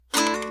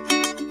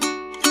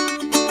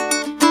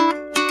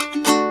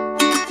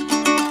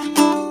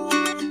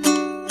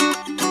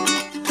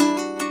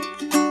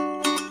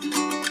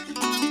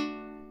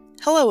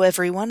Hello,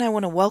 everyone. I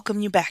want to welcome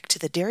you back to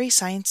the Dairy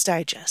Science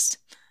Digest.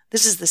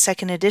 This is the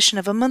second edition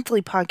of a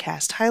monthly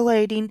podcast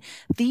highlighting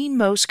the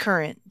most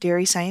current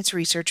dairy science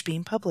research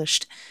being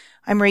published.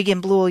 I'm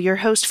Reagan Bluell, your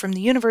host from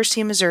the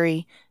University of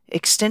Missouri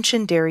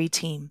Extension Dairy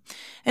Team.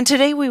 And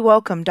today we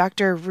welcome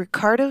Dr.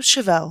 Ricardo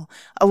Chevelle,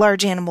 a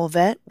large animal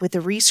vet with a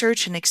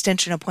research and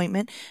extension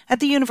appointment at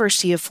the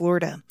University of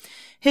Florida.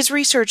 His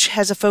research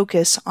has a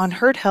focus on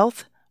herd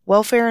health,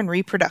 welfare, and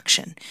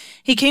reproduction.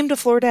 He came to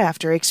Florida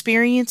after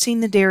experiencing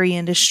the dairy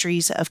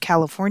industries of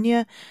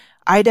California,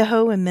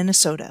 Idaho, and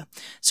Minnesota.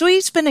 So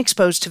he's been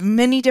exposed to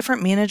many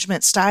different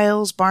management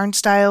styles, barn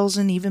styles,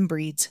 and even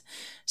breeds.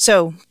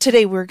 So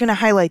today we're going to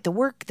highlight the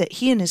work that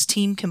he and his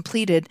team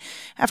completed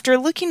after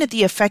looking at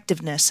the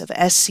effectiveness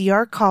of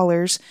SCR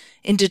collars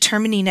in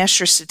determining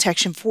estrus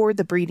detection for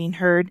the breeding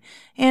herd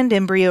and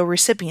embryo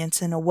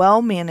recipients in a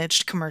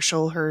well-managed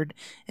commercial herd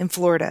in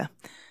Florida.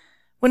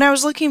 When I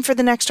was looking for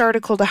the next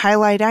article to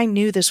highlight, I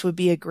knew this would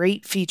be a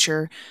great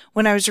feature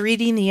when I was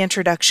reading the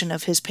introduction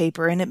of his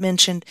paper, and it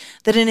mentioned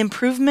that an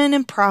improvement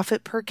in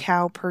profit per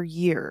cow per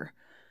year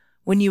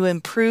when you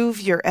improve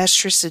your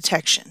estrus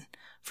detection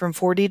from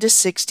 40 to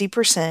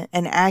 60%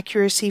 and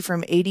accuracy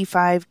from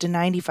 85 to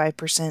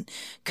 95%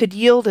 could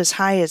yield as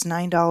high as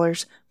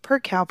 $9 per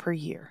cow per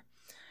year.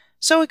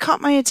 So it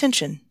caught my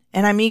attention,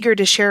 and I'm eager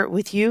to share it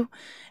with you,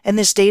 and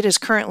this data is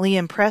currently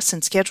in press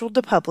and scheduled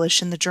to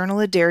publish in the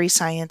Journal of Dairy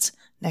Science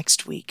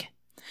next week.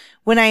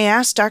 When I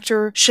asked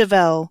Dr.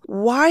 Chevelle,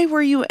 why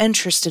were you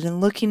interested in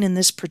looking in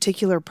this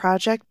particular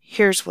project,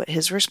 here's what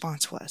his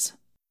response was.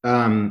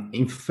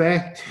 In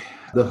fact,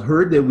 the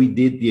herd that we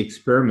did the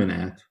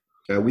experiment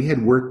at, we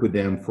had worked with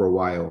them for a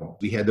while.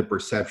 We had the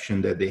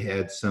perception that they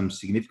had some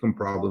significant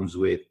problems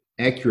with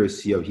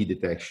accuracy of heat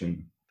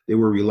detection. They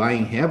were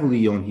relying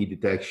heavily on heat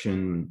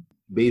detection.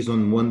 Based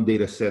on one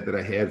data set that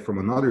I had from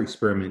another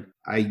experiment,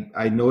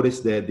 I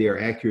noticed that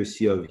their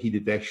accuracy of heat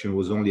detection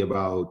was only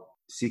about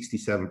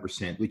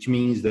 67%, which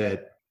means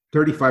that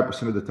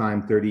 35% of the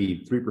time,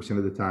 33%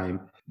 of the time,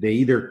 they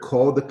either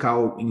called the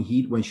cow in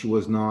heat when she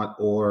was not,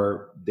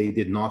 or they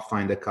did not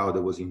find a cow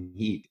that was in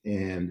heat.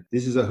 And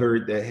this is a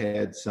herd that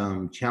had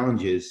some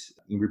challenges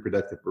in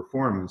reproductive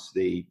performance.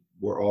 They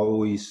were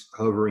always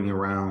hovering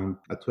around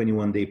a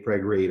 21-day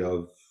preg rate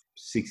of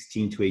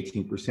 16 to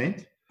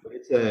 18%.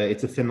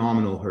 It's a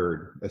phenomenal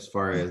herd as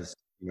far as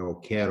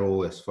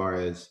cattle, as far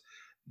as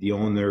the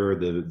owner,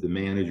 the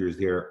managers.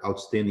 They're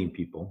outstanding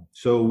people.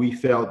 So we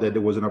felt that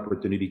there was an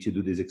opportunity to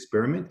do this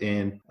experiment.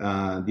 And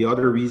the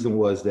other reason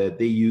was that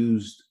they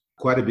used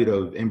quite a bit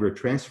of embryo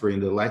transfer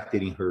in the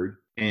lactating herd.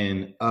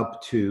 And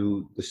up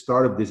to the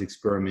start of this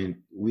experiment,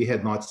 we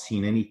had not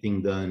seen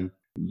anything done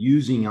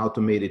using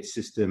automated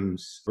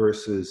systems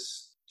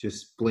versus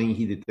just plain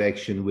heat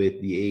detection with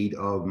the aid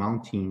of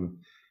mounting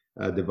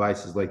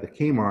devices like the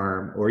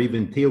KMAR or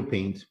even tail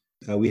paint.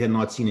 We had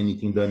not seen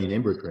anything done in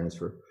embryo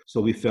transfer. So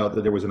we felt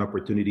that there was an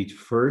opportunity to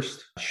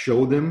first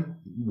show them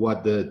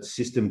what the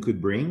system could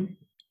bring,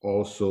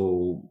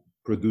 also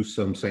produce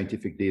some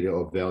scientific data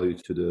of value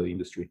to the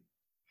industry.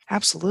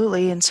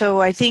 Absolutely. And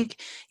so I think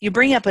you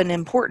bring up an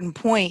important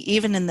point.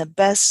 Even in the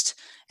best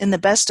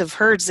of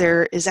herds,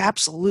 there is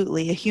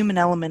absolutely a human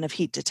element of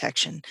heat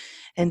detection.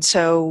 And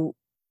so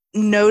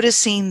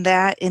noticing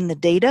that in the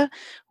data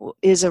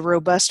is a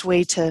robust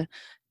way to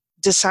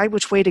decide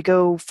which way to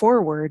go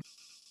forward.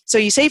 So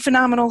you say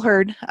phenomenal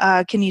herd.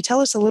 Can you tell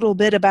us a little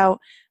bit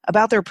about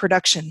their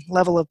production,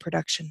 level of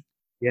production?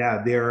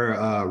 Yeah, their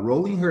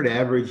rolling herd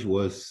average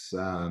was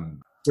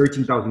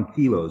 13,000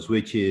 kilos,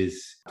 which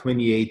is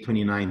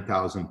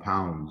 29,000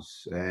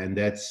 pounds. And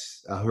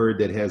that's a herd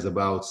that has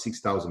about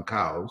 6,000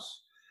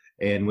 cows.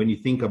 And when you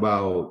think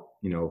about,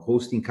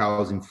 hosting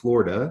cows in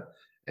Florida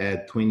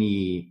at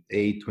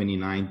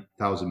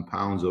 29,000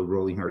 pounds of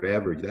rolling herd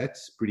average,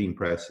 that's pretty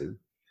impressive.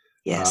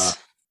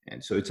 Yes.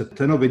 And so it's a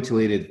tunnel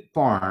ventilated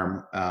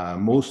farm,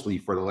 mostly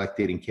for the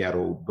lactating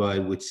cattle,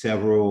 but with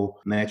several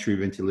naturally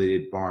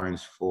ventilated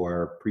barns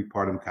for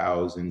prepartum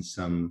cows and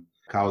some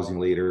cows in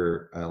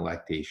later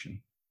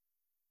lactation.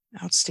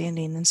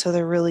 Outstanding. And so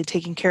they're really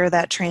taking care of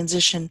that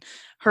transition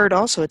herd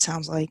also, it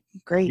sounds like.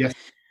 Great.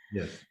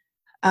 Yes.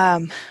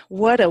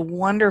 What a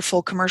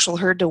wonderful commercial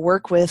herd to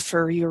work with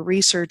for your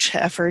research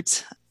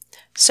efforts.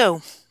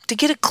 So, to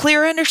get a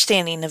clear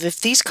understanding of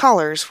if these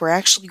collars were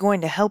actually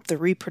going to help the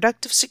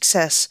reproductive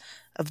success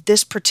of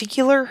this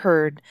particular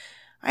herd,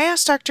 I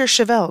asked Dr.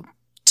 Chevelle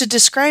to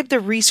describe the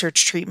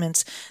research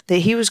treatments that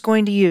he was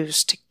going to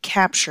use to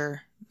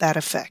capture that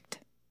effect.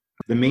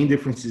 The main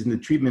differences in the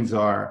treatments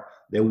are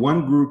that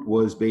one group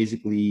was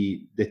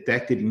basically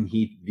detected in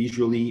heat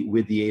visually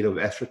with the aid of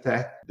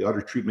EstraTech. The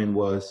other treatment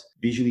was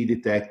visually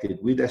detected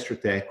with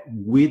EstraTech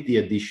with the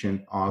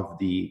addition of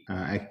the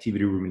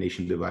activity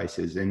rumination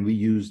devices. And we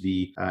use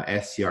the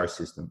SCR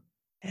system.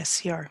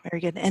 SCR, very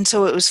good. And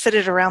so it was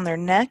fitted around their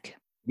neck?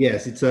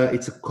 Yes, it's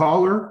a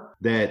collar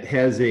that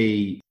has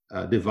a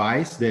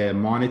device that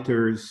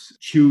monitors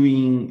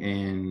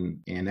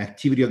chewing and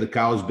activity of the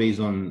cows based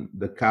on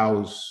the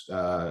cow's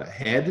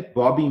head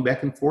bobbing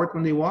back and forth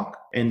when they walk.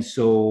 And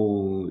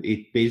so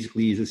it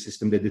basically is a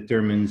system that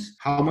determines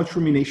how much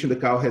rumination the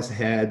cow has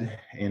had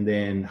and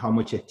then how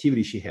much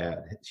activity she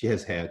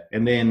has had.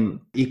 And then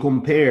it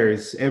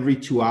compares every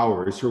 2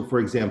 hours. So for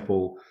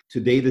example,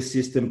 today the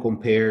system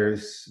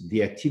compares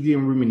the activity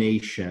and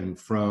rumination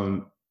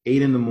from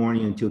 8 in the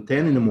morning until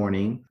 10 in the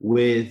morning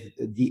with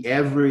the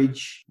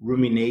average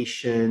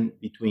rumination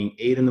between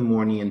 8 in the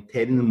morning and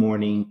 10 in the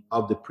morning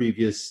of the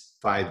previous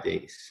 5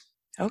 days.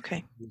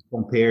 Okay. It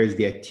compares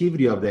the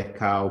activity of that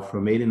cow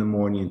from 8 in the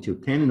morning until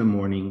 10 in the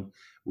morning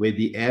with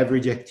the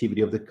average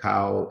activity of the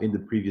cow in the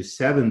previous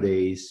 7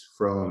 days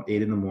from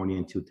 8 in the morning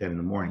until 10 in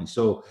the morning.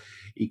 So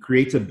it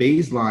creates a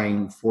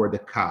baseline for the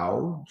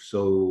cow.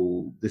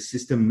 So the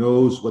system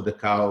knows what the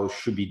cow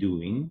should be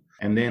doing.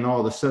 And then all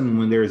of a sudden,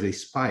 when there is a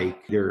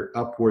spike, either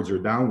upwards or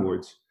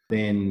downwards,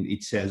 then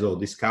it says, oh,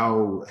 this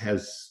cow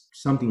has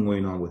something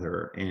going on with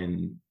her.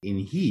 And in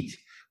heat,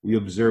 we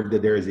observe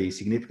that there is a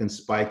significant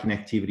spike in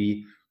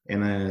activity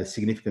and a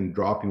significant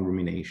drop in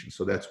rumination.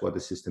 So that's what the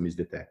system is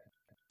detecting.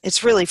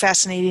 It's really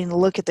fascinating to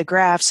look at the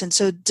graphs. And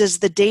so does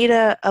the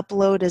data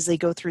upload as they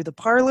go through the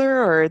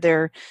parlor, or are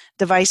there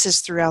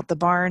devices throughout the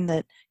barn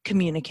that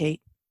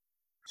communicate?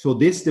 So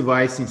this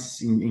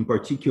device in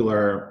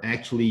particular,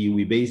 actually,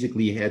 we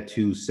basically had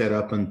to set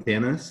up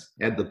antennas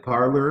at the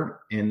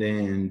parlor. And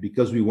then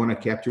because we want to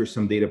capture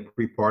some data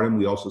prepartum,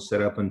 we also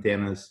set up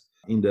antennas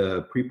in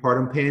the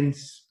prepartum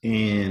pens.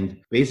 And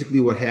basically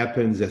what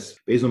happens, as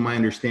based on my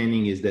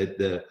understanding, is that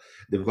the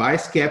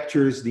device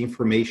captures the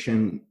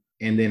information,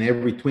 and then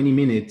every 20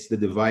 minutes, the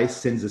device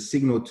sends a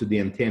signal to the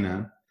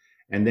antenna.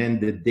 And then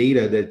the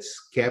data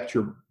that's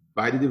captured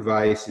by the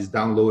device is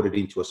downloaded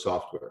into a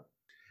software.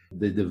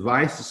 The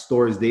device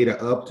stores data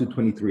up to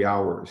 23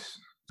 hours.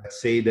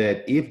 Let's say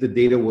that if the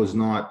data was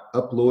not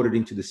uploaded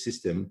into the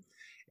system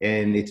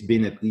and it's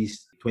been at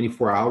least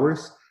 24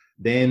 hours,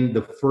 then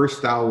the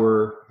first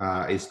hour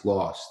is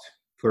lost.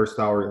 First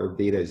hour of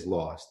data is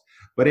lost.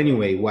 But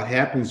anyway, what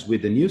happens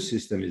with the new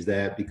system is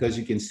that because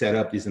you can set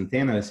up these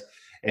antennas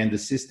and the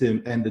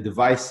system and the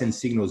device sends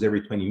signals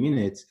every 20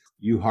 minutes,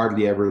 you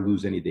hardly ever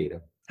lose any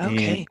data.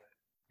 Okay.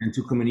 And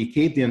to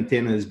communicate the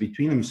antennas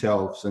between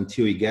themselves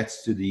until it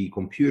gets to the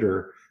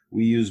computer,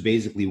 we use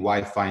basically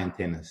Wi-Fi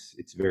antennas.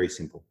 It's very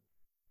simple.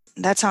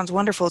 That sounds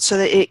wonderful. So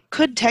that it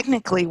could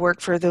technically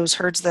work for those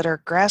herds that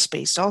are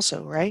grass-based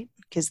also, right?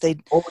 Because they...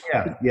 Oh,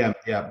 yeah.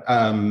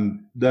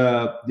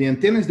 The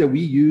antennas that we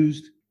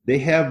used, they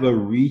have a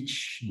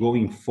reach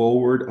going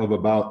forward of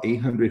about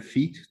 800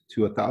 feet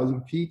to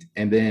 1,000 feet,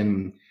 and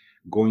then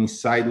going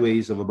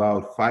sideways of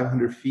about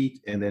 500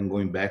 feet, and then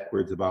going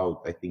backwards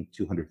about, I think,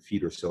 200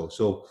 feet or so.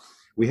 So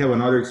we have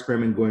another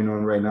experiment going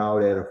on right now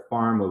at a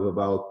farm of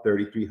about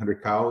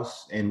 3,300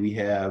 cows, and we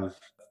have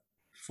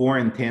 4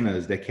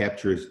 antennas that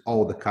captures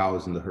all the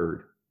cows in the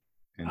herd.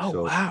 And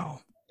wow.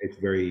 It's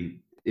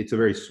a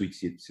very sweet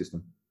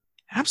system.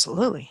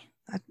 Absolutely.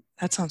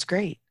 That sounds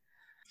great.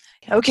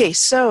 Okay,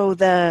 so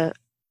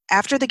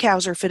after the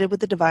cows are fitted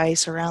with the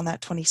device around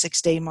that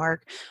 26-day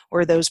mark,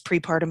 or those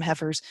prepartum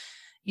heifers,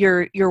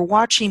 you're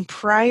watching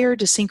prior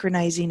to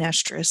synchronizing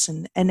estrus,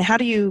 and how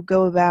do you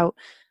go about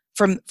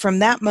from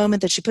that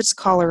moment that she puts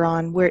the collar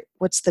on,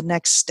 what's the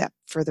next step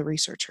for the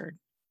research herd?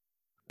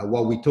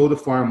 What we told the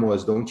farm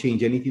was, don't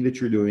change anything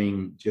that you're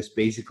doing, just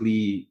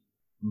basically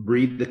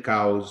breed the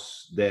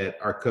cows that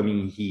are coming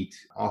in heat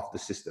off the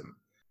system.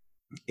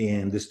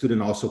 And the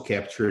student also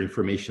captured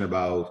information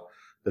about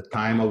the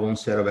time of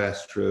onset of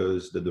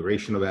estrus, the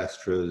duration of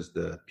estrus,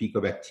 the peak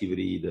of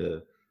activity,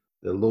 the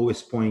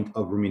lowest point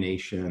of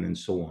rumination, and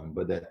so on.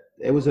 But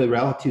it was a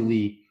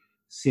relatively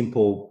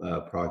simple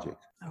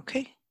project.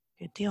 Okay,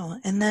 good deal.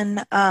 And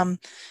then,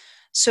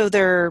 so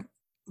their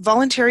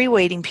voluntary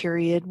waiting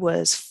period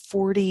was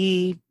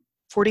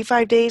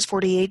 45 days,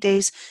 48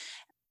 days.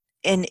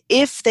 And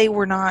if they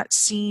were not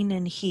seen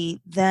in heat,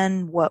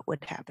 then what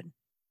would happen?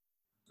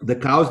 The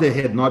cows that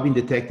had not been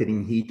detected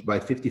in heat by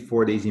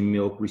 54 days in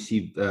milk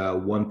received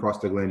 1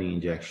 prostaglandin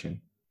injection.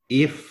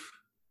 If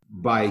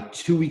by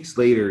 2 weeks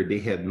later they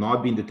had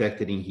not been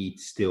detected in heat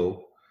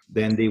still,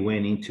 then they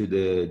went into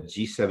the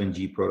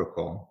G7G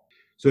protocol.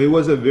 So it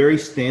was a very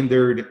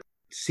standard,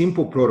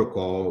 simple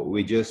protocol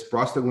with just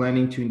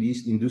prostaglandin to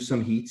induce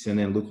some heats, and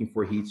then looking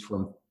for heats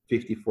from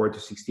 54 to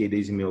 68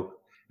 days in milk.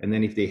 And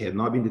then if they had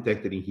not been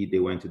detected in heat, they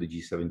went to the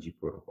G7G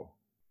protocol.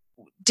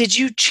 Did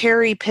you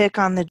cherry pick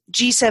on the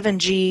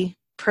G7G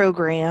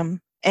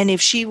program? And if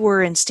she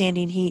were in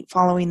standing heat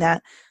following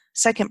that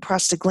second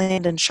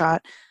prostaglandin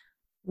shot,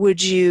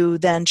 would you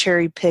then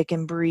cherry pick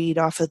and breed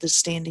off of the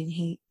standing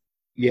heat?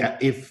 Yeah,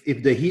 if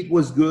the heat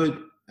was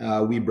good,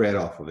 we bred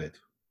off of it.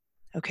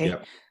 Okay,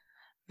 yep.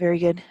 Very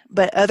good.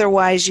 But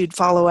otherwise, you'd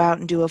follow out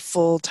and do a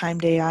full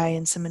timed AI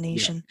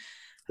insemination.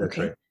 Yeah, that's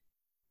okay. Right.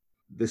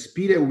 The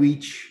speed at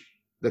which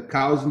the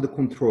cows in the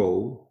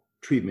control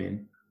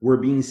treatment were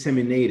being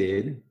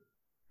inseminated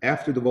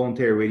after the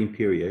voluntary waiting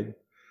period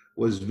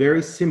was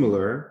very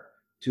similar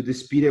to the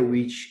speed at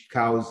which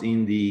cows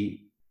in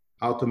the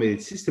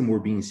automated system were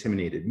being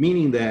inseminated,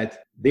 meaning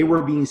that they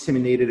were being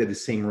inseminated at the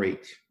same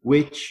rate,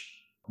 which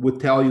would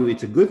tell you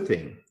it's a good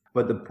thing.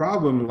 But the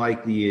problem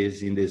likely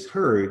is in this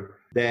herd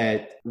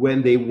that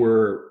when they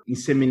were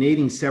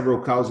inseminating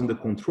several cows in the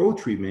control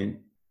treatment,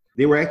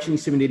 they were actually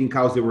inseminating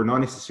cows that were not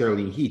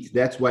necessarily in heat.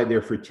 That's why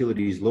their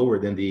fertility is lower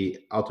than the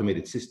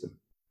automated system.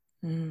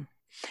 Mm.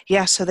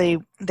 Yeah, so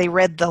they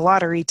read the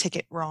lottery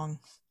ticket wrong.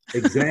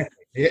 Exactly.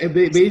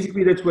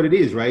 Basically, that's what it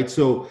is, right?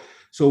 So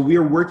we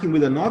are working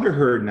with another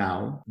herd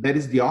now that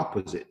is the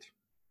opposite.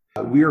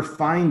 We are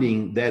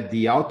finding that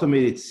the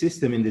automated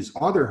system in this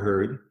other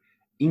herd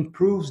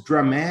improves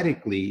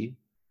dramatically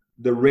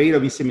the rate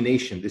of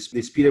insemination, the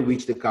speed at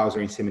which the cows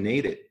are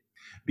inseminated,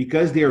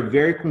 because they are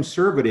very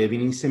conservative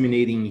in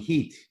inseminating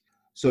heat.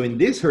 So in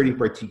this herd in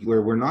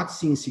particular, we're not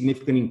seeing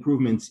significant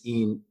improvements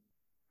in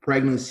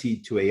pregnancy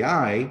to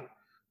AI,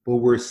 but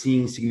we're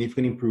seeing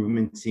significant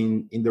improvements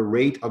in the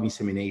rate of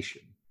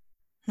insemination.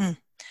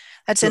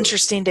 That's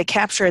interesting to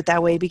capture it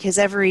that way, because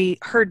every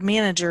herd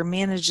manager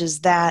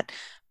manages that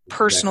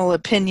personal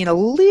opinion a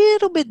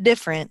little bit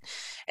different.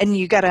 And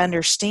you got to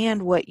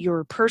understand what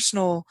your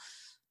personal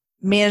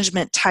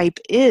management type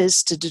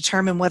is to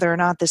determine whether or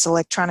not this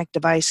electronic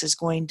device is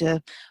going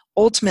to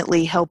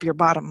ultimately help your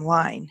bottom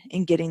line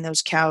in getting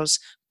those cows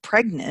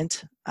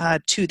pregnant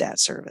to that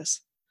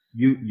service.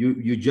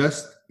 You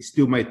just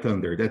steal my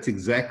thunder. That's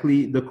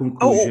exactly the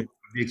conclusion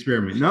of the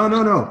experiment.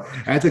 No.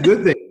 That's a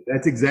good thing.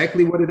 That's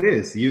exactly what it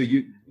is.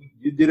 You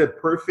did a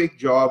perfect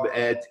job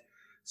at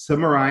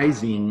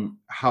summarizing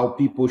how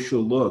people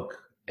should look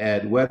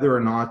at whether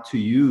or not to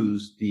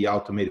use the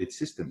automated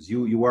systems.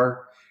 You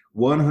are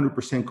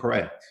 100%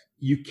 correct.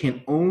 You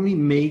can only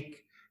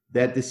make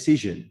that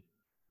decision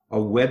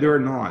of whether or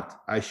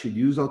not I should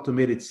use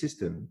automated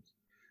systems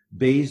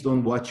based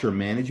on what your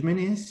management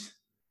is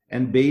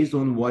and based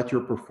on what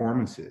your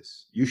performance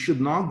is. You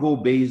should not go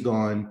based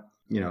on,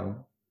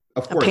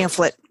 of course, a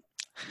pamphlet.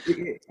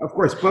 Of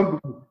course,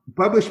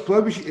 published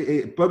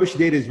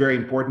data is very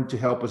important to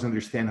help us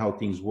understand how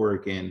things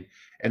work and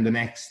the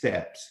next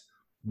steps.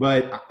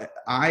 But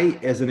I,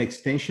 as an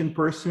extension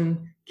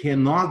person,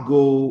 cannot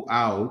go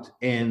out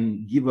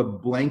and give a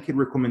blanket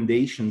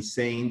recommendation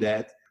saying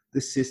that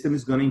the system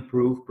is going to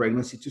improve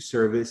pregnancy to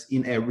service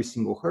in every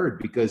single herd,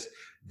 because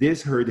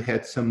this herd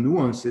had some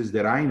nuances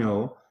that I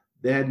know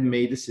that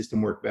made the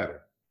system work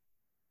better.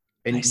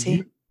 And I see.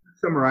 You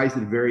summarized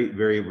it very,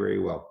 very, very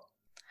well.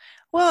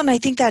 Well, and I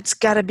think that's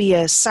got to be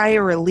a sigh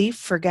of relief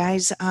for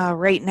guys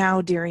right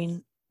now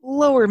during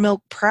lower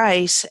milk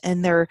price,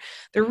 and they're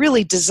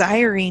really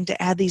desiring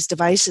to add these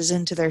devices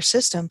into their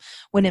system,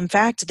 when in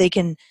fact they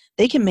can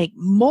make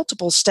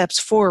multiple steps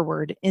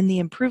forward in the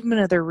improvement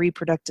of their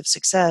reproductive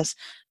success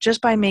just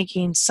by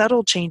making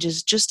subtle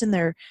changes just in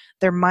their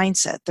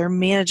mindset, their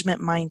management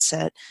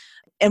mindset.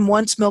 And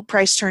once milk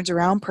price turns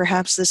around,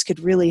 perhaps this could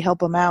really help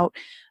them out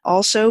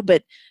also.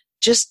 But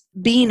just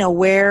being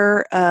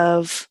aware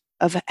of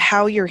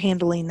how you're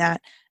handling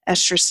that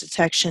estrus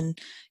detection,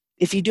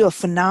 if you do a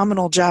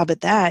phenomenal job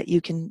at that,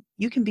 you can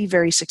be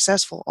very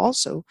successful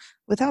also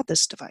without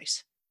this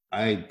device.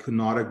 I could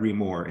not agree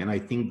more. And I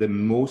think the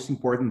most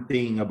important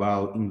thing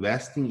about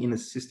investing in a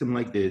system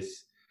like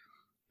this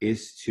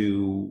is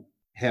to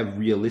have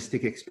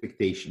realistic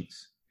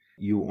expectations.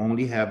 You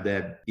only have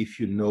that if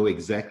you know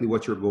exactly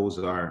what your goals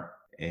are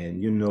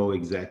and you know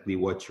exactly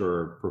what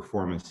your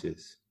performance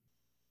is.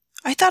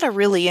 I thought a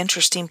really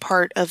interesting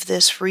part of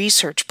this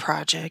research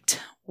project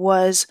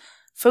was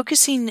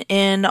focusing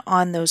in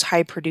on those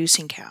high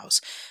producing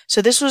cows.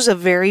 So this was a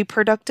very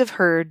productive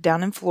herd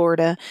down in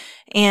Florida,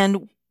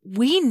 and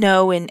we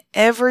know in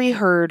every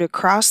herd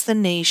across the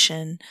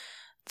nation,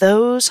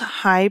 those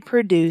high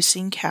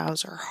producing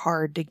cows are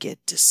hard to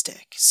get to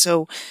stick.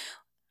 So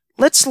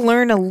let's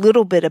learn a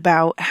little bit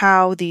about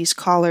how these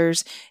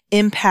collars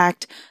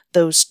impact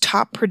those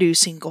top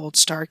producing Gold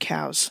Star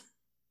cows.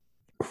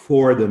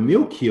 For the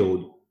milk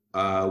yield,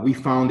 we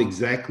found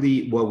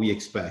exactly what we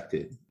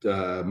expected.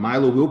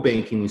 Milo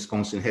Milbank in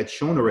Wisconsin had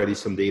shown already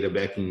some data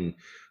back in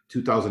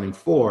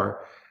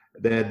 2004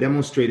 that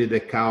demonstrated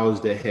that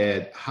cows that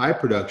had high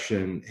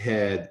production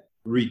had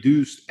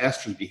reduced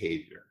estrus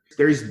behavior.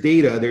 There's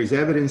data, there's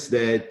evidence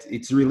that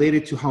it's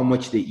related to how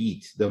much they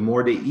eat. The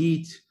more they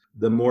eat,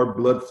 the more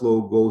blood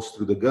flow goes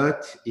through the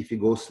gut. If it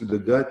goes through the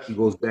gut, it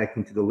goes back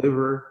into the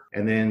liver.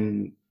 And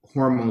then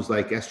hormones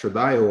like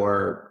estradiol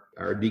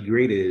are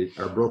degraded,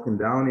 are broken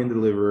down in the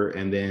liver.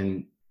 And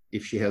then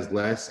if she has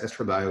less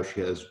estradiol,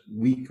 she has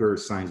weaker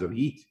signs of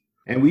heat.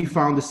 And we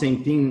found the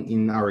same thing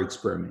in our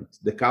experiment.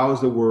 The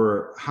cows that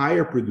were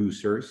higher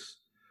producers,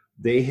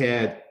 they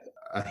had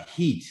a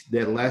heat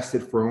that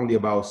lasted for only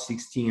about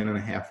 16 and a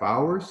half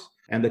hours.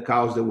 And the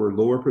cows that were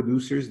lower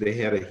producers, they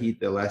had a heat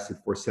that lasted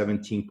for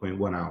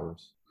 17.1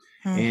 hours.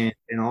 And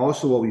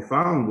also what we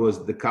found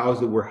was the cows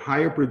that were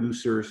higher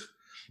producers,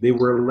 they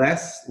were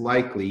less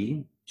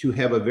likely to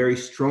have a very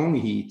strong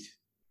heat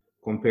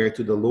compared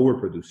to the lower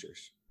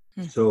producers.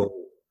 So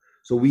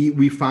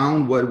we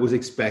found what was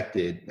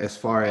expected as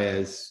far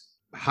as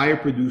higher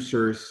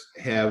producers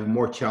have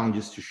more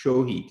challenges to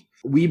show heat.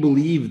 We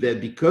believe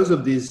that because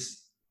of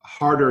this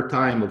harder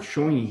time of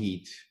showing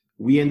heat,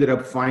 we ended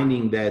up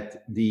finding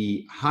that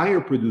the higher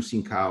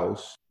producing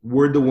cows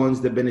were the ones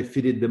that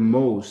benefited the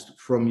most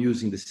from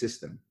using the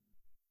system.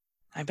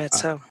 I bet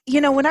so.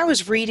 When I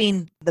was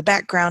reading the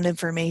background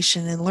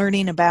information and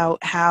learning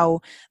about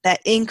how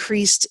that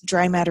increased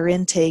dry matter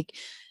intake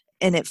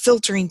and it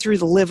filtering through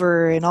the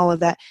liver and all of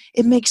that,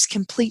 it makes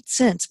complete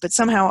sense. But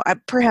somehow,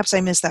 perhaps I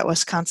missed that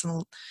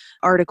Wisconsin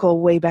article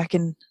way back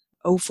in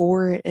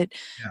 '04.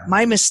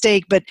 My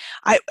mistake. But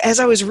as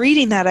I was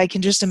reading that, I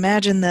can just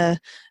imagine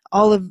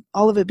all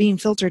of it being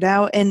filtered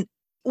out. And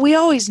we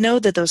always know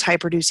that those high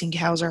producing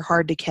cows are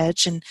hard to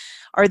catch. And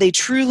are they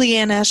truly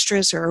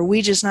anestrus, or are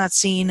we just not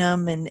seeing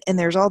them? And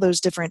there's all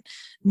those different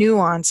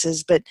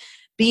nuances. But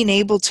being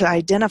able to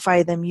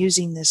identify them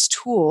using this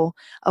tool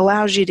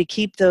allows you to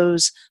keep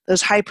those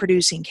high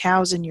producing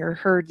cows in your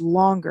herd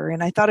longer.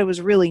 And I thought it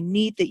was really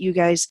neat that you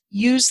guys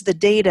use the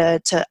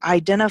data to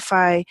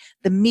identify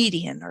the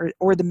median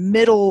or the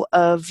middle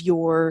of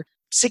your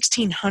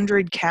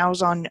 1,600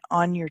 cows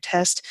on your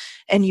test,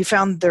 and you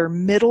found their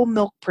middle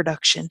milk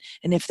production.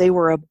 And if they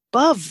were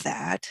above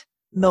that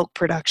milk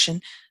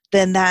production,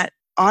 then that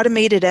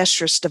automated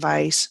estrus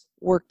device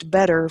worked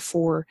better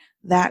for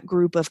that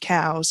group of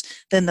cows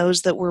than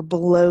those that were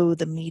below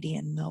the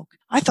median milk.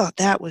 I thought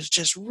that was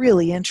just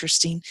really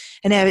interesting.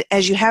 And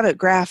as you have it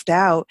graphed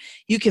out,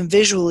 you can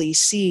visually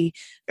see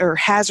or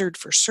hazard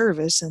for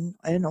service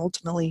and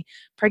ultimately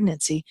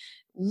pregnancy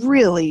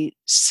really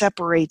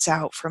separates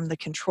out from the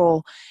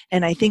control.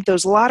 And I think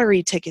those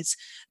lottery tickets,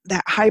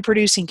 that high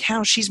producing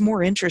cow, she's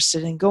more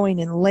interested in going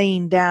and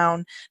laying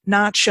down,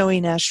 not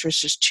showing estrus,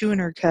 just chewing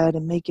her cud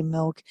and making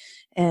milk.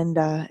 And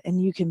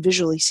you can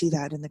visually see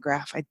that in the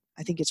graph.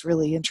 I think it's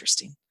really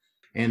interesting.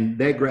 And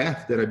that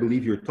graph that I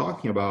believe you're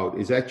talking about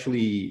is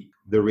actually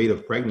the rate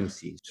of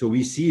pregnancy. So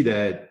we see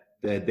that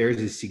there's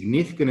a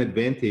significant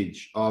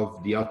advantage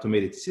of the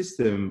automated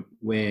system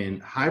when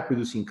high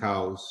producing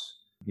cows,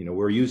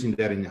 we're using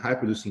that in high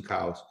producing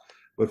cows,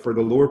 but for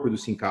the lower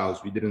producing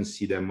cows, we didn't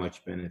see that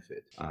much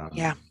benefit.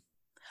 Yeah.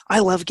 I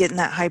love getting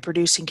that high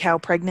producing cow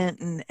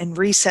pregnant and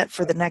reset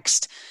for the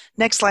next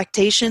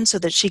lactation so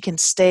that she can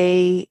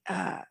stay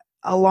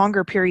a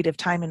longer period of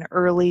time in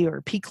early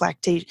or peak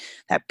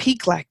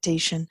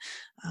lactation,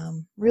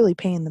 really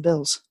paying the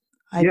bills.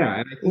 And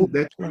I think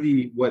that's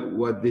really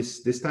what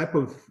this type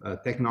of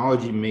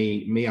technology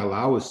may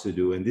allow us to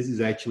do. And this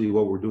is actually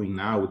what we're doing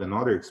now with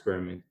another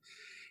experiment.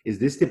 Is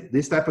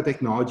this type of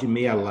technology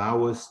may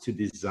allow us to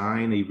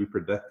design a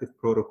reproductive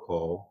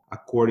protocol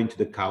according to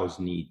the cow's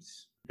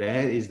needs.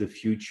 That is the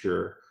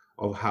future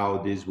of how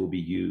this will be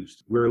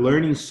used. We're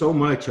learning so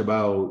much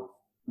about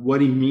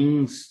what it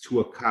means to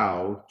a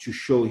cow to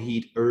show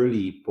heat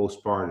early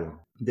postpartum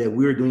that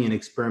we're doing an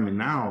experiment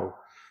now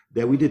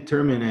that we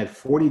determine at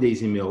 40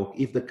 days in milk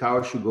if the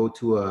cow should go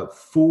to a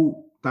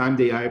full time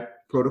day eye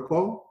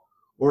protocol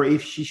or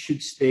if she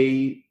should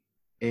stay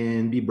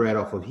and be bred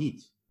off of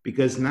heat.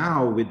 Because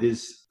now with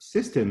these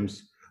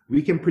systems,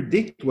 we can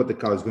predict what the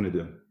cow is going to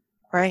do.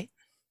 Right.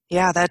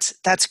 Yeah,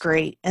 that's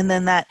great. And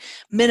then that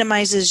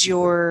minimizes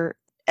your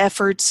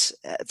efforts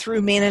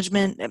through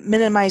management. It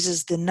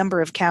minimizes the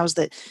number of cows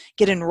that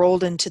get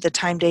enrolled into the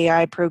Timed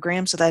AI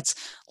program. So that's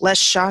less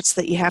shots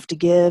that you have to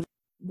give,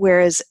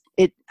 whereas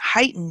it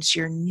heightens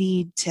your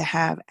need to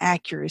have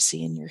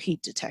accuracy in your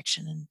heat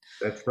detection. And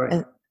that's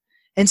right.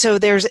 And so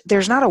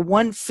there's not a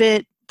one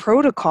fit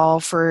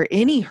protocol for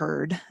any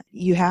herd.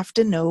 You have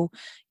to know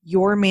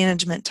your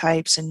management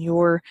types and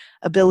your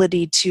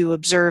ability to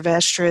observe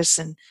estrus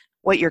and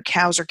what your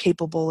cows are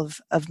capable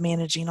of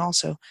managing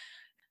also.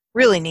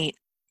 Really neat.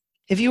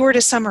 If you were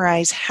to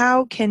summarize,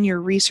 how can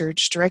your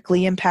research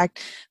directly impact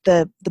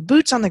the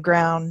boots on the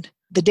ground,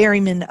 the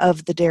dairymen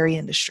of the dairy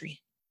industry?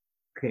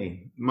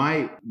 Okay,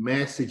 my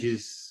message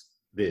is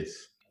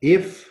this.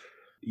 If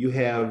you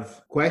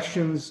have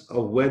questions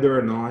of whether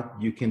or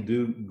not you can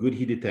do good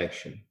heat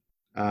detection,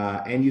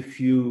 and if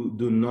you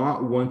do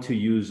not want to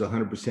use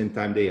 100%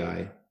 timed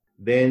AI,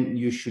 then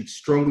you should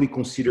strongly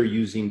consider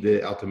using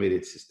the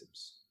automated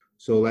systems.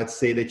 So let's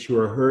say that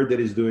you're a herd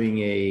that is doing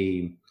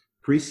a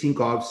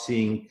pre-sync,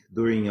 off-sync,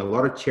 doing a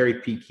lot of cherry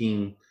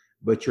picking,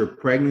 but your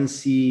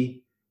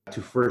pregnancy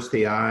to first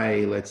AI,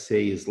 let's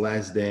say, is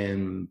less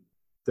than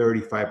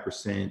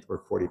 35%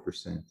 or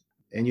 40%.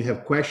 And you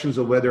have questions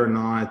of whether or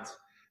not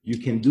you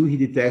can do heat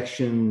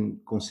detection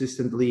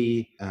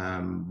consistently,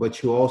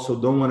 but you also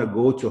don't want to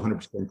go to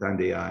 100%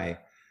 timed AI,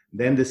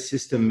 then the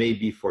system may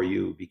be for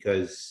you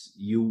because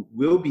you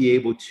will be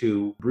able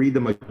to breed the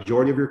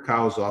majority of your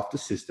cows off the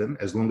system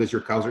as long as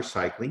your cows are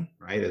cycling,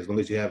 right? As long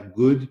as you have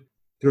good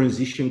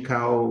transition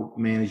cow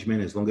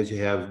management, as long as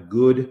you have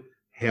good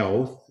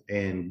health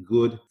and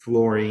good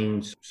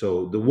flooring.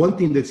 So the one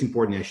thing that's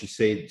important, I should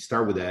say,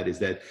 start with that, is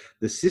that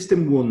the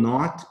system will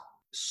not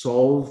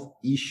solve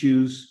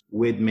issues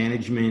with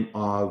management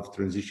of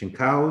transition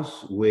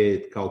cows,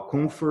 with cow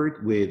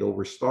comfort, with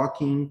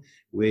overstocking,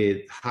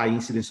 with high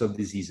incidence of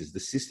diseases. The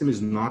system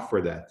is not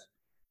for that.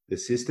 The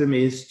system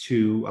is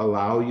to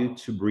allow you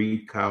to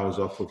breed cows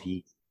off of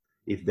heat,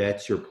 if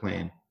that's your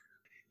plan.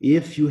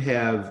 If you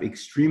have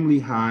extremely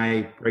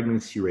high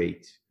pregnancy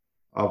rate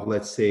of,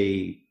 let's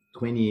say,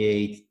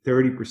 28,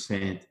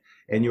 30%,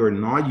 and you're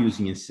not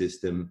using a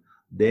system,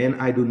 then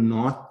I do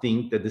not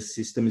think that the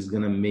system is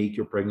going to make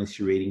your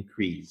pregnancy rate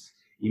increase.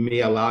 It may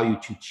allow you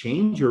to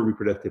change your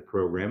reproductive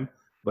program,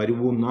 but it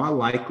will not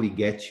likely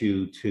get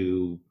you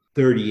to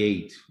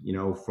 38,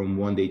 from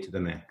one day to the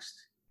next.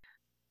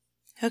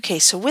 Okay,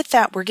 so with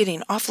that, we're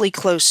getting awfully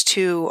close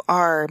to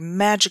our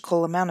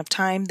magical amount of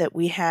time that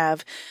we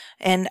have.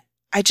 And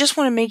I just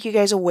want to make you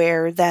guys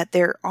aware that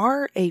there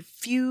are a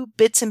few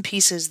bits and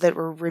pieces that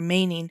were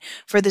remaining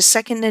for the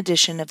second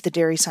edition of the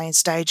Dairy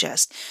Science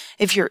Digest.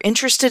 If you're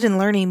interested in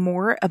learning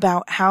more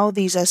about how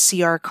these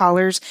SCR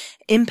collars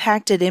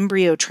impacted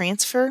embryo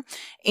transfer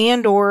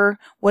and or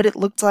what it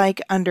looked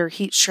like under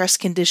heat stress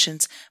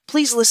conditions,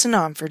 please listen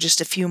on for just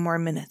a few more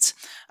minutes.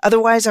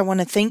 Otherwise, I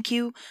want to thank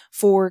you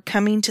for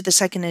coming to the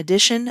second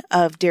edition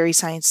of Dairy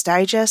Science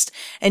Digest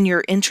and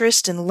your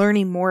interest in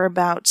learning more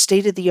about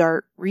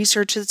state-of-the-art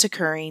research that's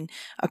occurring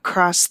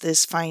across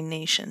this fine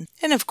nation.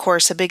 And of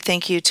course, a big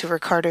thank you to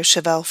Ricardo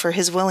Chevelle for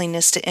his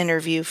willingness to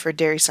interview for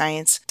Dairy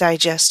Science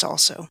Digest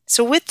also.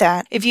 So with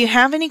that, if you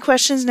have any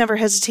questions, never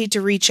hesitate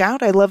to reach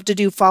out. I love to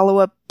do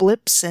follow-up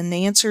blips and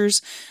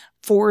answers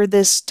for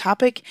this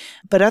topic,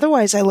 but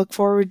otherwise I look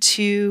forward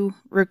to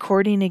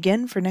recording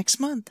again for next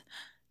month.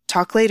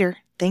 Talk later.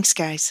 Thanks,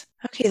 guys.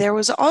 Okay, there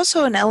was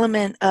also an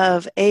element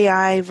of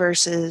AI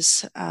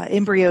versus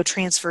embryo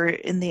transfer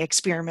in the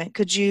experiment.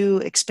 Could you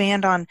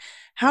expand on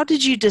how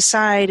did you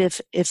decide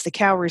if the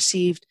cow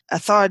received a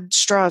thawed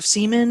straw of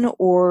semen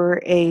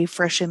or a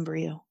fresh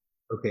embryo?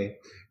 Okay,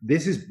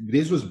 this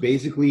was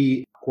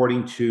basically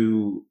according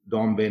to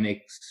Don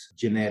Bennick's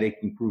genetic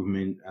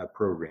improvement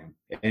program,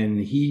 and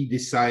he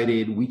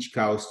decided which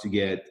cows to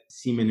get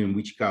semen and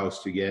which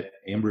cows to get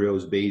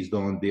embryos based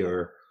on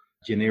their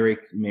generic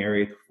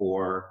merit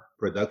for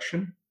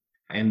production.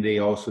 And they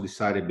also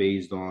decided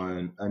based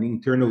on an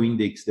internal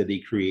index that they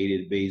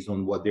created based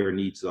on what their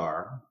needs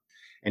are.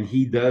 And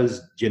he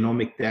does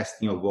genomic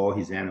testing of all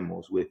his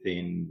animals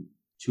within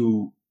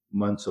 2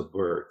 months of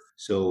birth.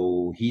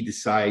 So he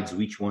decides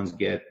which ones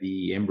get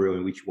the embryo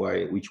and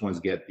which ones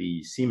get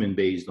the semen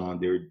based on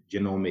their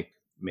genomic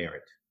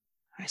merit.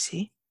 I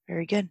see.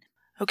 Very good.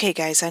 Okay,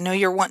 guys, I know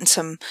you're wanting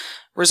some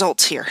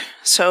results here.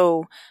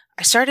 So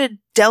I started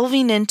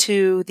delving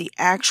into the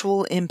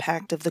actual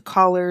impact of the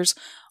collars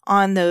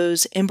on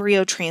those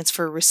embryo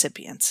transfer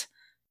recipients.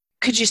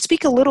 Could you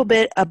speak a little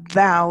bit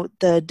about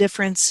the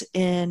difference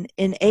in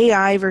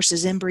AI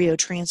versus embryo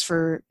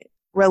transfer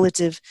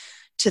relative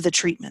to the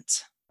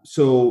treatments?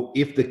 So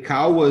if the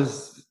cow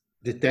was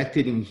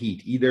detected in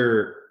heat,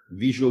 either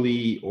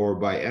visually or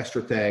by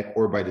Estrotech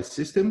or by the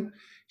system,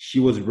 she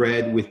was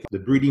bred with the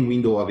breeding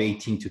window of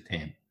 18 to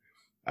 10.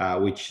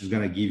 Which is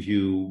going to give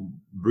you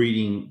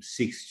breeding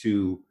 6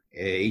 to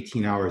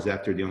 18 hours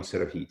after the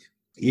onset of heat.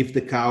 If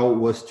the cow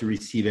was to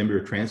receive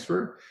embryo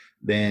transfer,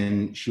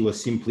 then she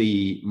was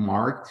simply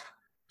marked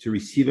to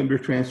receive embryo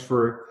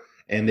transfer,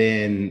 and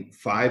then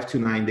 5 to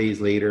 9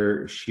 days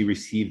later, she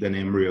received an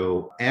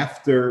embryo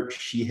after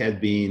she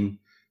had been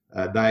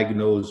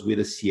diagnosed with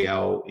a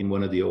CL in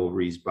one of the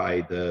ovaries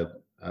by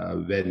the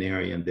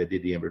veterinarian that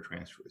did the embryo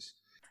transfers.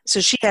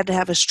 So she had to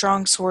have a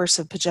strong source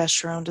of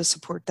progesterone to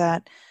support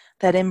that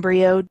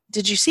embryo.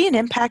 Did you see an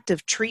impact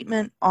of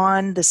treatment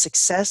on the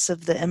success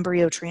of the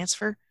embryo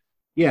transfer?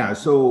 Yeah,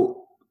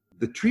 so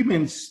the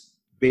treatments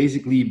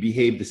basically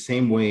behave the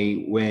same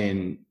way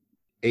when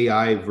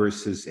AI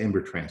versus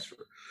embryo transfer,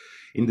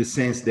 in the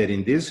sense that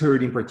in this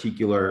herd in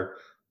particular,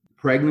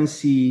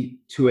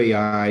 pregnancy to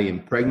AI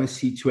and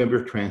pregnancy to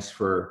embryo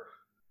transfer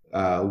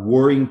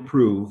were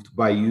improved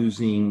by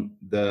using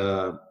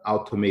the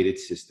automated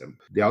system.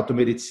 The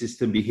automated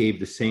system behaved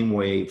the same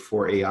way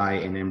for AI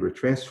and embryo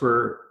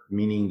transfer,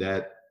 meaning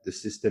that the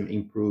system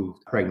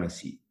improved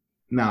pregnancy.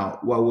 Now,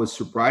 what was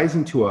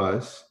surprising to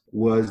us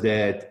was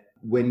that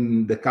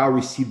when the cow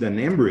received an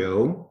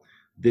embryo,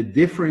 the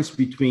difference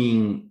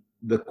between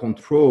the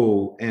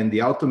control and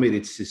the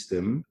automated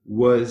system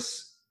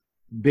was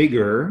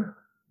bigger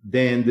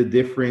than the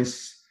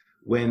difference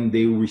when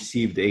they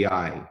received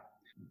AI.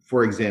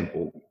 For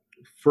example,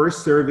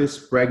 first service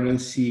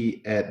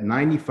pregnancy at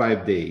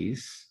 95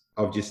 days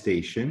of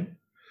gestation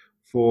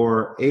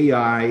for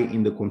AI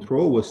in the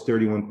control was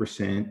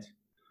 31%.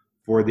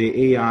 For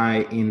the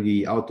AI in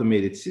the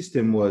automated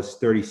system was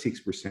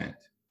 36%.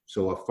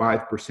 So a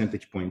 5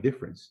 percentage point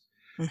difference.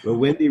 Mm-hmm. But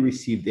when they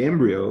received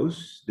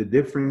embryos, the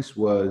difference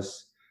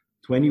was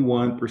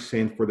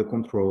 21% for the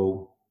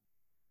control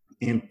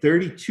and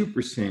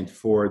 32%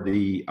 for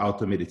the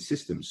automated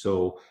system.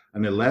 So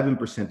an 11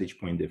 percentage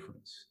point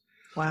difference.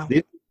 Wow.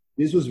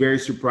 This was very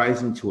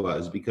surprising to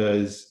us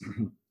because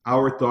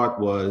our thought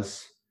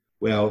was,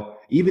 well,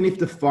 even if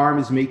the farm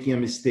is making a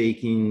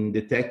mistake in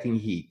detecting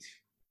heat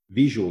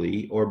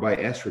visually or by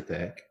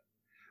Estrotech,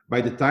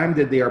 by the time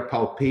that they are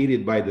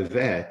palpated by the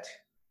vet,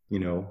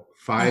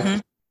 5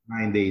 to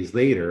 9 days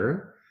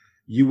later,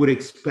 you would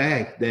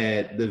expect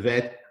that the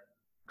vet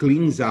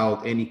cleans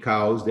out any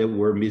cows that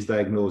were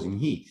misdiagnosed in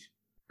heat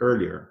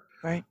earlier.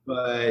 Right.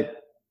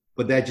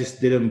 But that just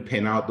didn't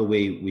pan out the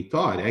way we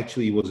thought.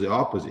 Actually, it was the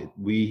opposite.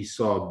 We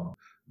saw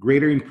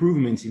greater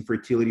improvements in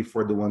fertility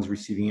for the ones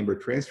receiving embryo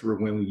transfer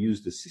when we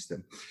used the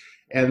system.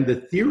 And the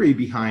theory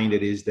behind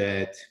it is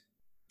that,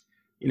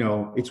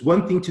 it's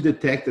one thing to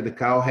detect that the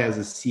cow has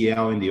a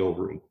CL in the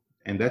ovary,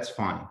 and that's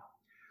fine.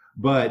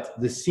 But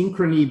the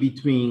synchrony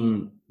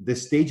between the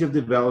stage of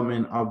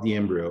development of the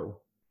embryo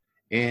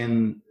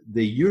and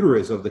the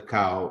uterus of the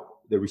cow,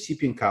 the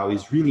recipient cow,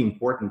 is really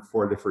important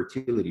for the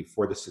fertility,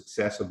 for the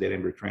success of that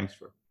embryo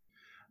transfer.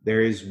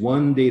 There is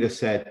one data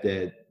set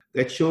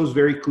that shows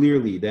very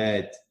clearly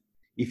that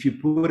if you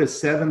put a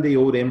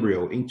 7-day-old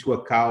embryo into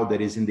a cow that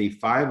is in day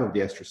 5 of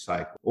the estrus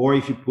cycle, or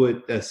if you put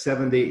a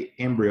 7-day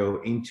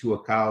embryo into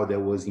a cow that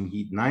was in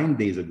heat 9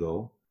 days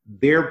ago,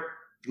 their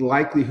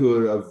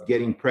likelihood of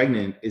getting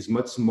pregnant is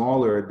much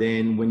smaller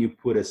than when you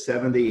put a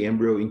 7-day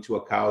embryo into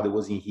a cow that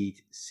was in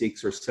heat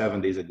 6 or 7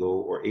 days ago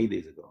or 8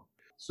 days ago.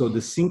 So the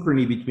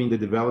synchrony between the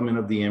development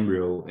of the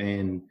embryo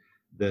and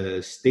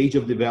the stage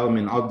of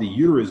development of the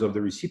uterus of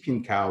the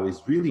recipient cow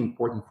is really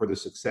important for the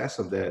success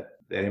of that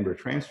embryo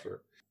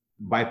transfer.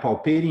 By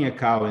palpating a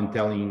cow and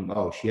telling,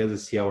 oh, she has a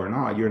CL or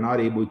not, you're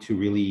not able to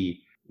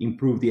really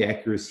improve the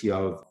accuracy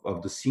of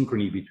the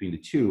synchrony between the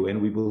two.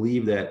 And we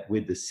believe that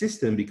with the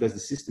system, because the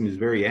system is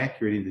very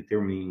accurate in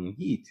determining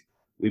heat,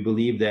 we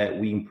believe that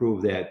we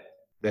improve that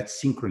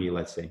synchrony,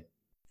 let's say.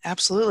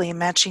 Absolutely, and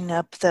matching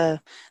up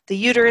the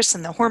uterus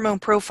and the hormone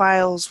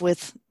profiles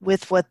with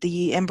what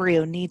the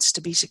embryo needs to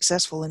be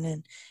successful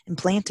in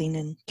implanting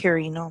and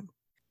carrying on.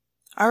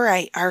 All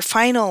right, our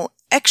final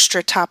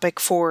extra topic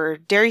for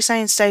Dairy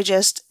Science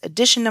Digest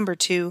edition number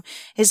 2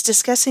 is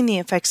discussing the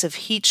effects of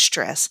heat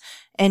stress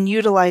and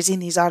utilizing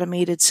these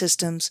automated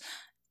systems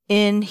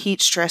in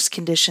heat stress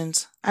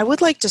conditions. I would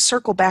like to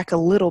circle back a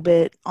little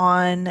bit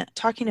on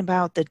talking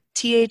about the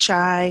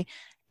THI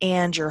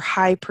and your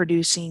high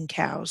producing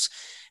cows.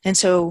 And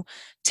so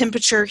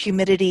temperature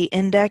humidity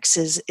index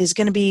is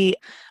going to be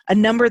a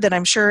number that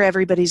I'm sure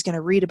everybody's going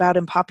to read about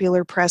in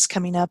popular press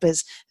coming up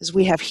as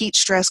we have heat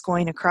stress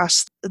going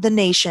across the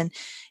nation.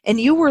 And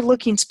you were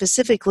looking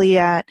specifically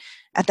at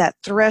that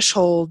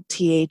threshold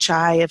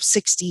THI of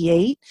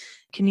 68.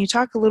 Can you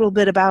talk a little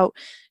bit about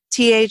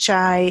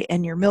THI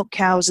and your milk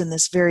cows in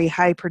this very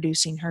high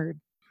producing herd?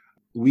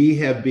 We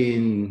have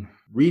been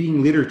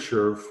reading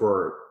literature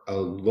for a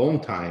long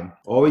time,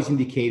 always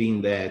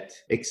indicating that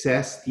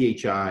excess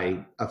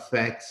THI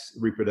affects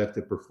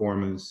reproductive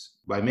performance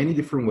by many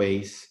different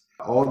ways,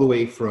 all the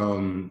way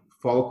from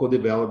follicle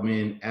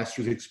development,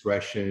 estrus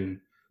expression,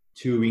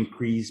 to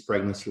increased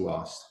pregnancy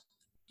loss.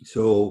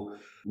 So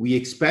we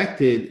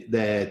expected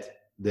that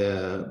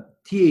the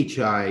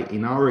THI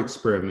in our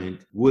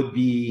experiment would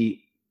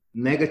be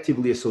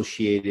negatively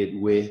associated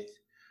with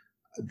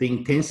the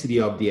intensity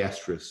of the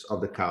estrus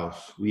of the cows.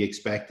 We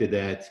expected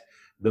that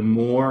the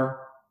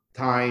more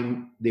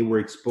time they were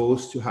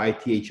exposed to high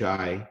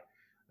THI,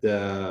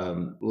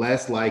 the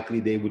less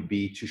likely they would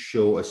be to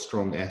show a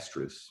strong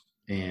estrus.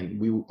 And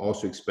we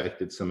also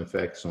expected some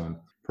effects on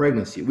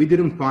pregnancy. We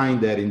didn't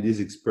find that in this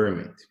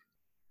experiment.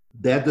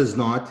 That does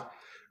not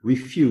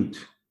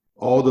refute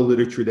all the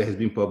literature that has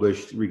been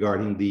published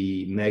regarding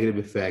the negative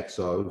effects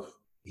of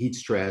heat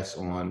stress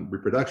on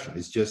reproduction.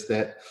 It's just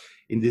that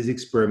in this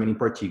experiment in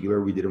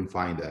particular, we didn't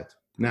find that.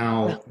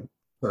 Now,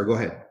 sorry, go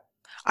ahead.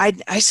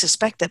 I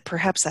suspect that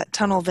perhaps that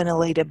tunnel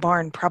ventilated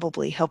barn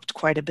probably helped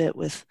quite a bit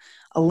with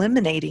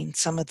eliminating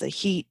some of the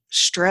heat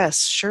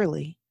stress,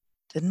 surely,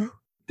 didn't it?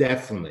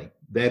 Definitely.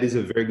 That is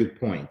a very good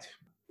point.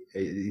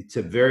 It's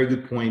a very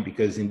good point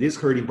because in this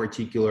herd in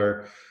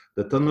particular,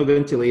 the tunnel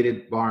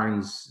ventilated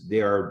barns, they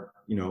are,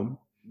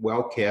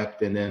 well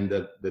kept, and then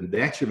the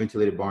naturally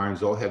ventilated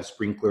barns all have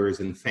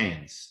sprinklers and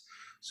fans.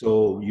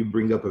 So you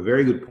bring up a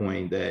very good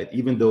point that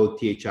even though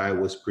THI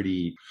was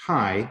pretty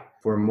high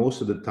for most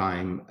of the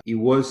time, it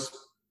was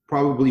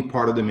probably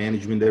part of the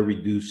management that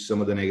reduced some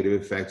of the negative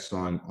effects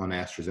on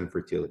estrus and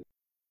fertility.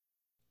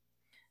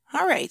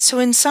 All right, so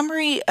in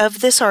summary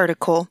of this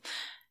article,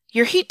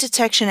 your heat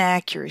detection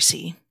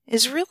accuracy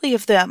is really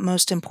of the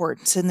utmost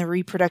importance in the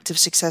reproductive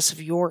success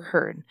of your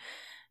herd.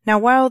 Now,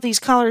 while these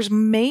collars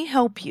may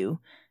help you,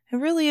 it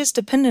really is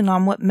dependent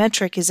on what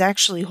metric is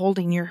actually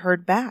holding your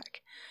herd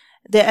back.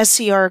 The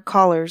SCR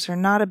collars are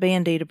not a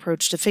band-aid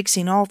approach to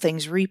fixing all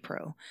things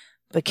repro,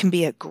 but can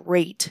be a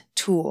great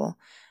tool,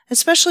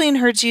 especially in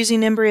herds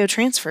using embryo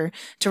transfer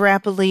to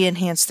rapidly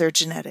enhance their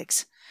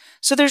genetics.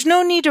 So there's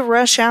no need to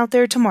rush out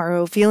there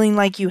tomorrow feeling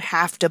like you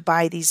have to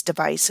buy these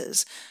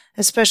devices,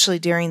 especially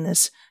during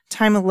this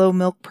time of low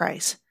milk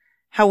price.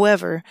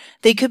 However,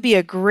 they could be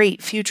a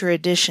great future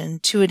addition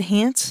to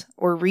enhance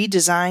or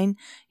redesign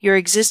your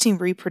existing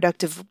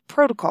reproductive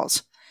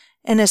protocols,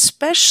 and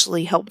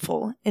especially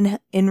helpful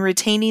in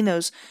retaining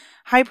those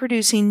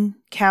high-producing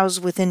cows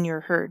within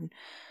your herd.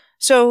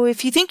 So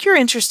if you think you're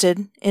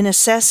interested in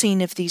assessing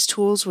if these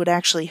tools would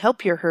actually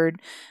help your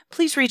herd,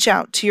 please reach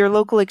out to your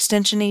local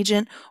extension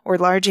agent or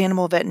large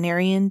animal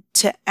veterinarian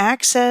to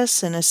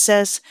access and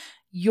assess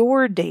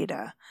your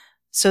data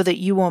so that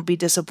you won't be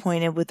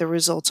disappointed with the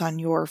results on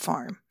your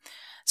farm.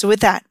 So with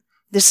that,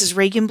 this is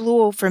Reagan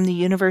Bluell from the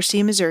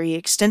University of Missouri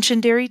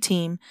Extension Dairy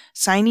Team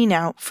signing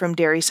out from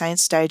Dairy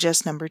Science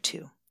Digest number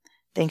 2.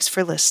 Thanks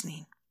for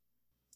listening.